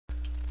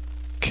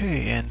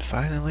Okay, and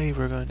finally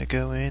we're going to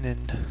go in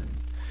and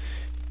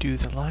do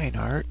the line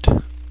art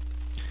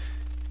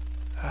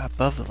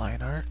above the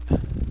line art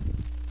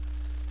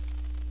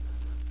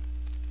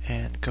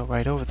and go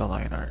right over the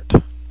line art.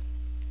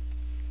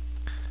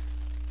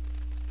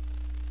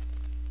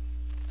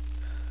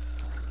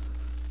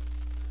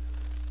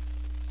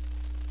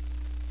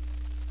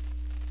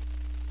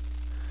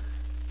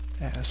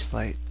 Add a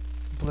slight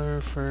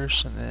blur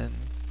first and then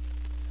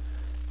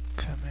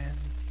come in.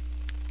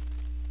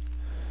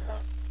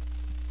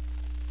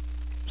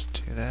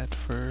 Just do that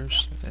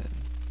first and then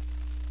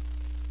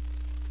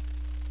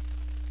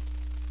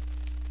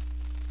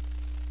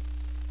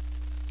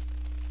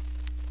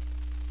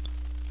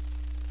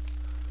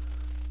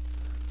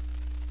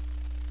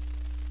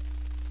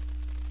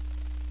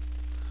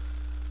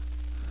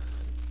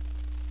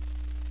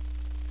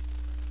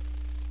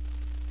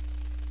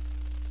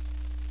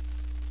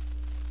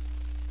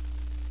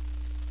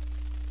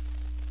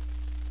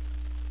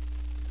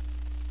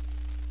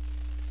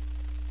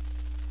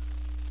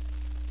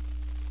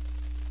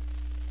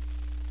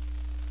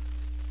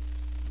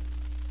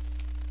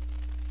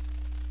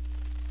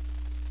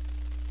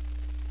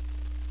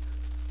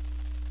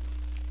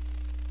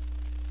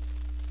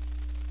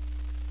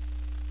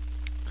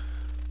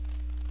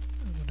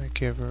I'm going to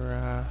give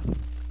her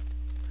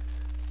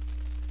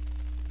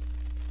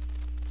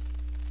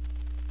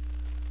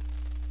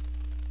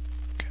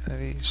kind of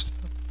these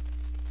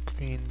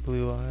green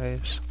blue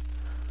eyes.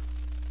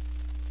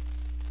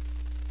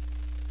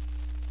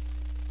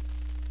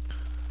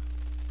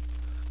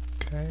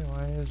 Okay,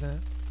 why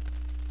isn't?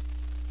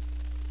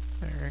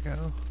 There we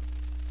go.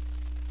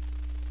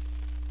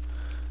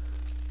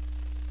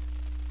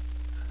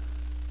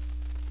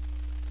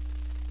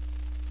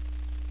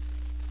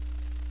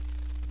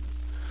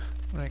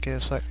 I'm going to get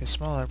a slightly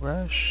smaller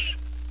brush.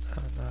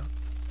 Oh no.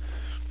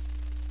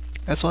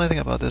 That's the only thing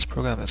about this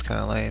program that's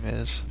kind of lame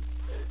is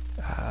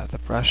the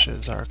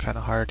brushes are kind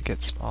of hard to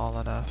get small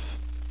enough.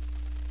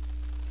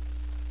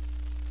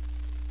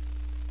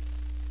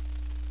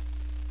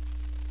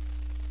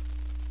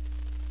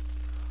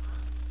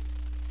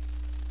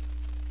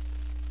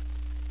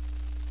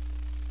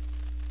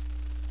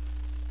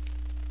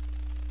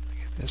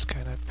 Get this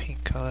kind of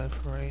pink color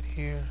for right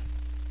here.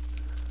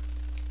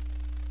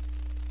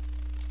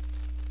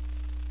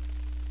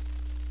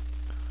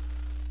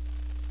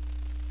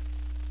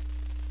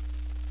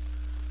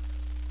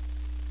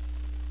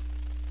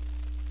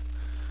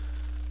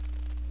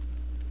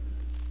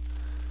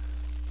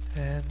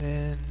 And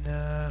then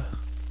I'm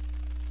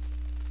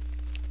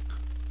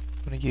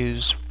going to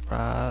use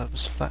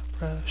Rob's flat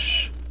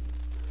brush.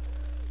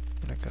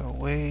 I'm going to go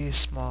way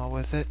small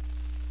with it.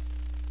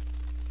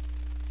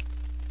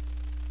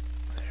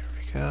 There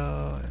we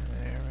go, and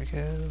there we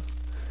go.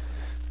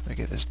 I'm going to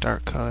get this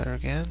dark color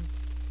again.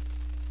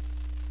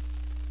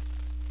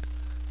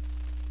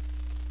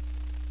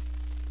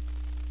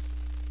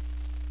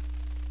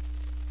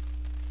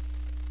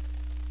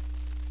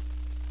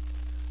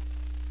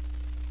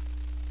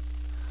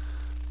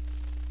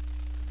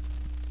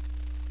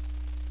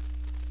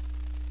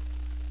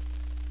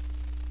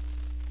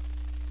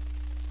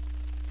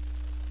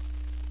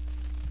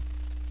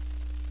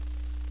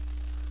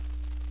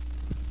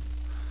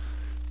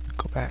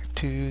 Go back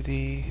to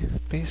the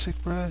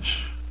basic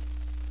brush.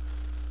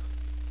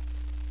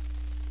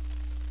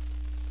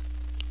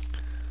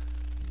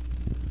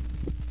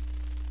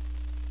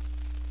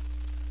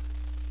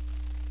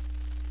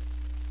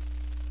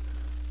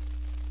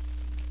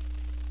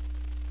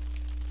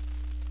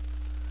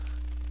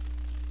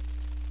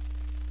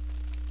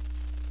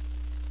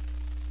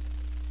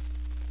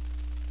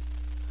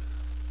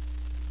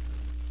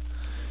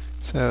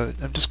 So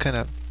I'm just kind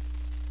of,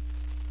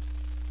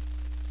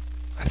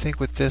 I think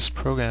with this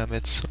program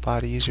it's a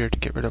lot easier to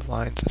get rid of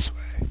lines this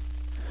way.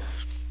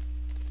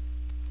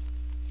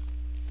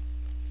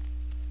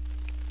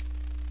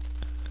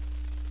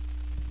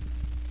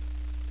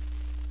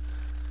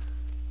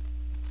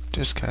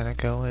 Just kind of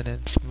go in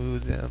and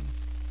smooth them.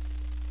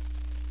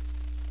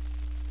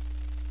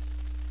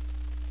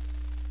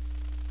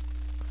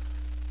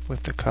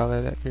 With the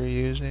color that you're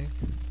using.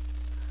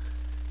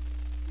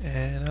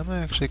 And I'm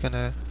actually going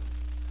to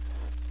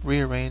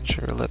rearrange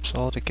her lips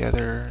all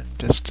together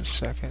in just a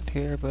second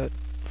here, but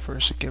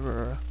first give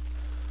her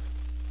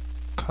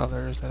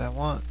colors that I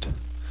want.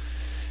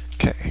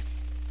 Okay.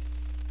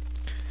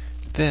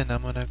 Then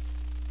I'm going to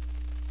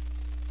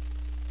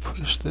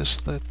push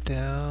this lip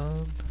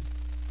down.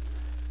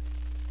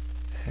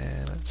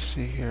 And let's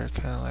see here,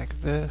 kind of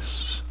like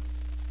this.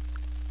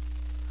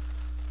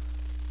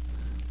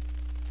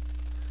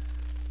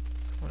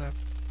 I'm going to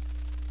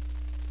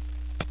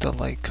put the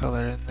light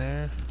color in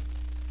there.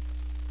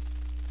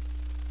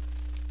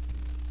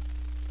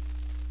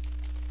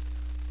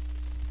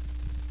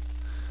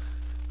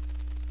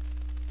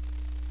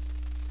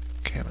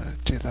 Okay, I'm going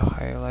to do the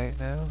highlight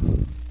now.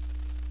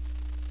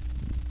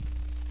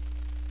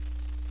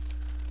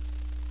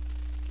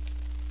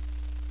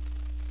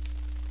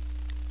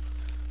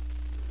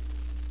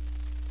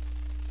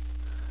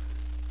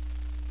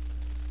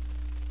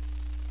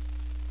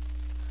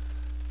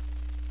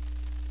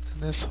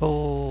 this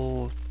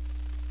whole,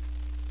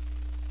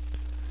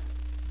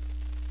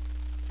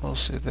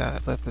 mostly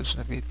that lip is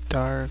going to be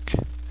dark.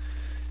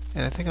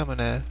 And I think I'm going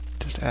to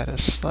just add a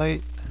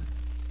slight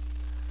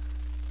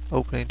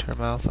opening to her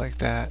mouth like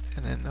that,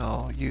 and then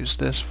I'll use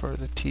this for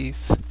the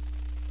teeth.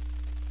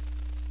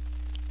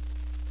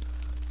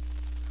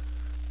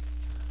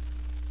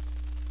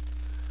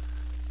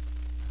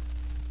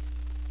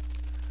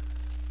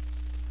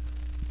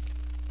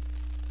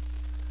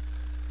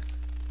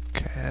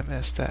 Okay, I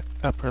messed that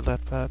upper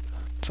lip up.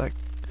 It's like,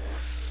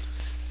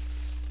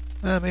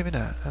 maybe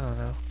not, I don't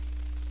know.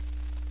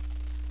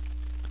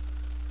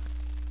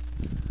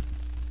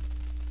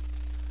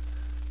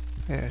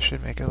 Yeah, I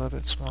should make it a little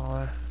bit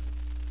smaller.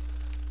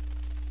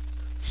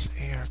 Let's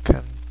see here,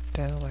 come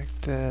down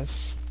like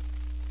this.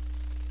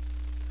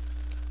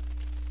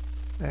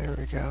 There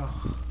we go.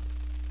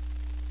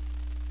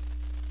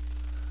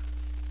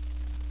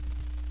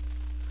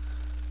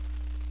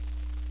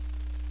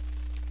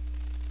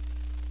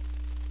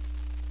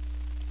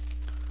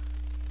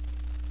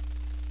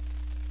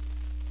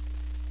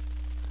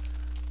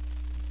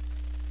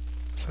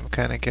 So I'm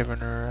kind of giving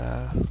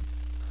her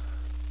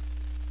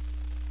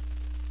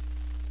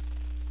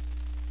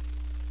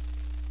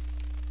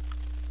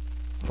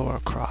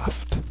Laura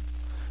Croft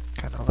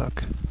kind of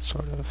look,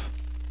 sort of.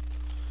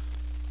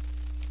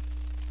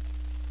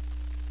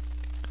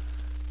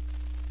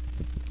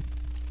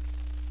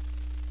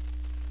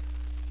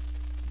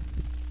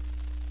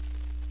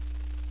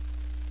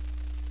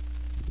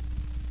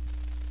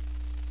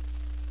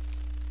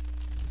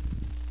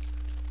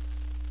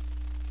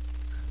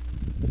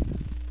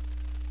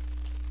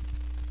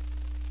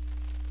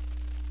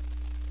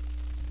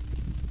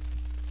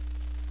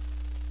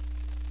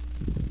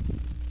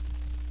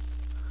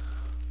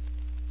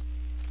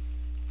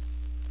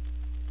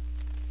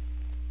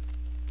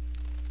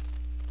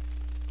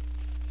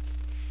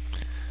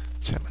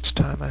 See how much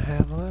time I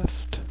have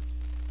left.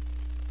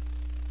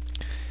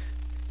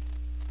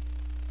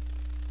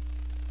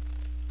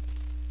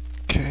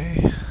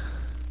 Okay.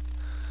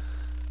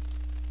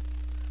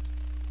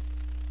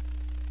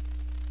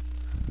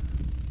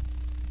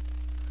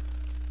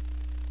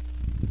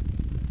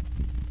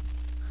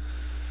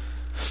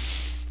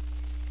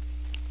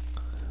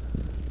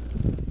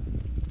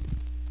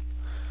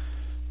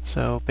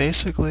 So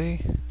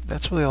basically,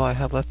 that's really all I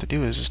have left to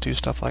do is just do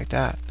stuff like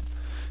that.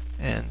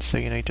 And so,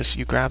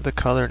 you grab the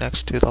color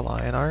next to the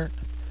lion art,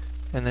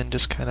 and then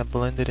just kind of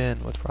blend it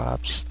in with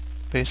Rob's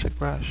basic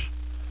brush.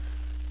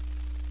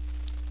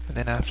 And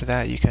then after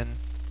that, you can,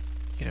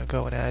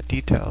 go and add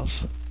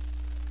details.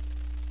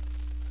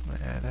 I'm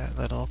gonna add that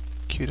little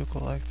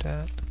cuticle like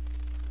that.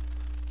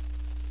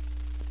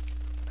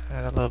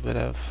 Add a little bit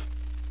of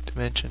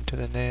dimension to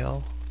the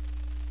nail.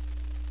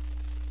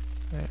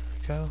 There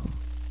we go.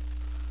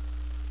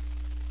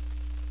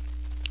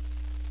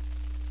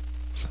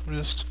 So I'm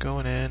just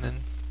going in and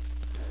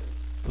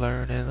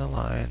blurring in the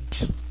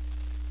lines.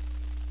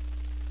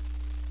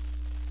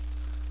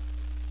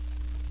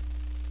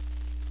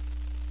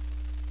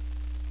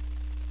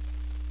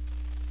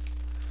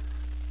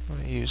 I'm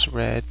going to use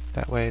red,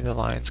 that way the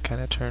lines kind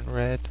of turn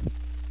red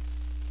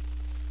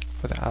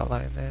for the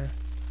outline there.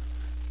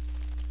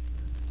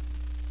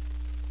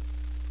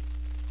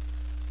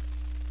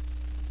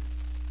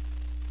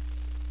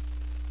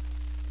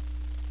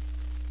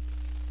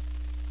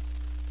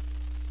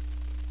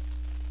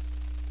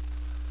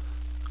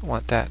 I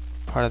want that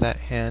part of that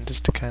hand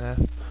just to kind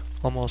of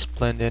almost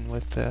blend in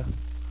with the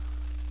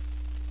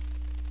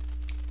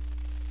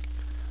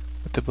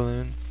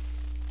balloon.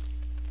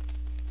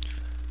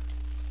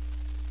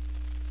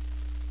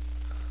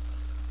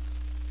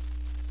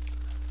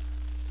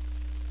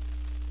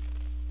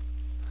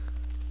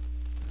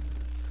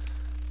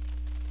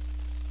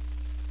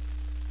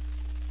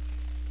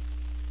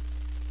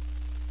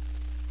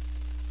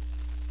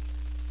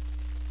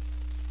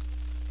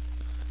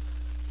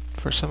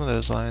 For some of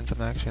those lines, I'm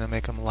actually going to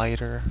make them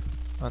lighter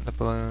on the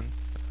balloon.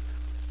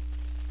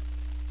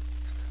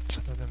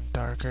 Some of them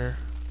darker.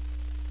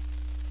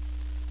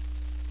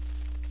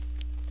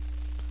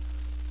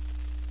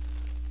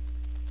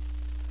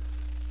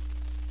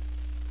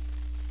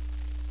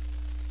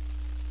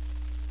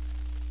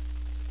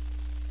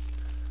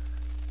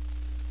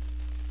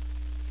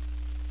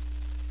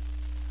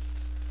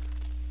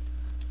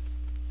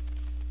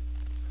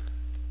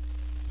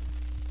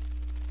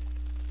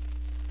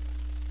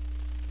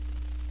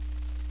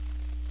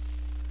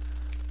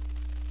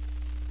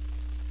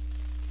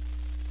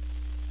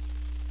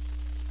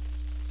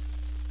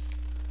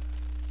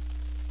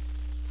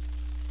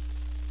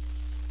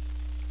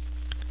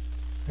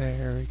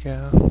 There we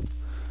go.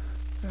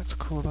 That's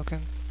cool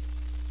looking.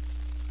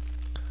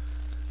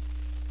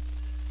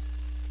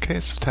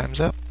 Okay, so time's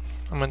up.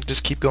 I'm going to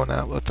just keep going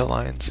out with the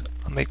lines.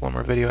 I'll make one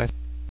more video,